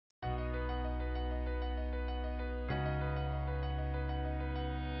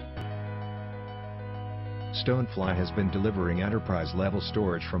StoneFly has been delivering enterprise-level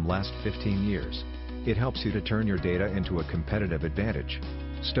storage from last 15 years. It helps you to turn your data into a competitive advantage.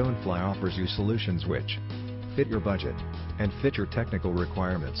 StoneFly offers you solutions which fit your budget and fit your technical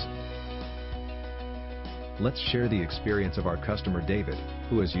requirements. Let's share the experience of our customer David,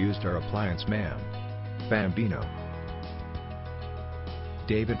 who has used our appliance MAM Bambino.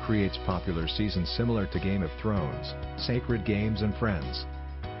 David creates popular seasons similar to Game of Thrones, Sacred Games and Friends.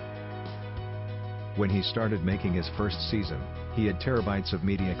 When he started making his first season, he had terabytes of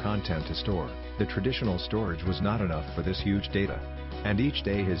media content to store. The traditional storage was not enough for this huge data, and each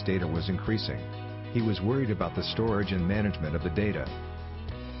day his data was increasing. He was worried about the storage and management of the data.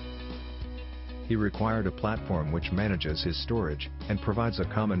 He required a platform which manages his storage and provides a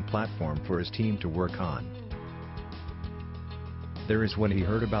common platform for his team to work on. There is when he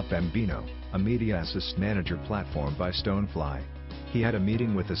heard about Bambino, a media assist manager platform by StoneFly. He had a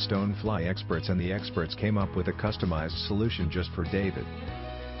meeting with the StoneFly experts and the experts came up with a customized solution just for David.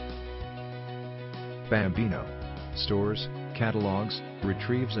 Bambino stores, catalogs,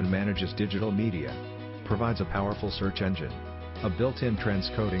 retrieves and manages digital media, provides a powerful search engine, a built-in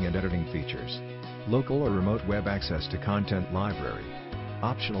transcoding and editing features, local or remote web access to content library,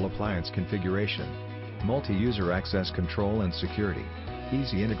 optional appliance configuration, multi-user access control and security,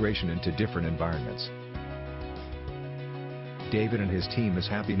 easy integration into different environments. David and his team is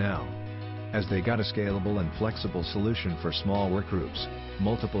happy now, as they got a scalable and flexible solution for small work groups,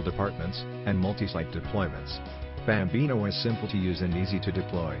 multiple departments, and multi-site deployments. Bambino is simple to use and easy to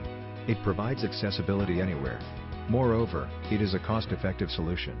deploy. It provides accessibility anywhere. Moreover, it is a cost-effective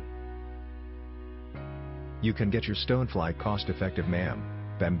solution. You can get your StoneFly cost-effective MAM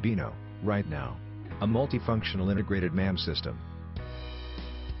Bambino right now, a multifunctional integrated MAM system.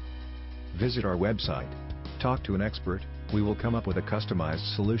 Visit our website, talk to an expert, we will come up with a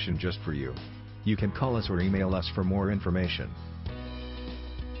customized solution just for you. You can call us or email us for more information.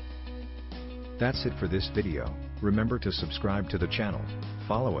 That's it for this video. Remember to subscribe to the channel,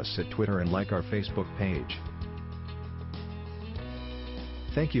 follow us at Twitter and like our Facebook page.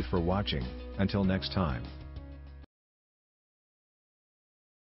 Thank you for watching, until next time.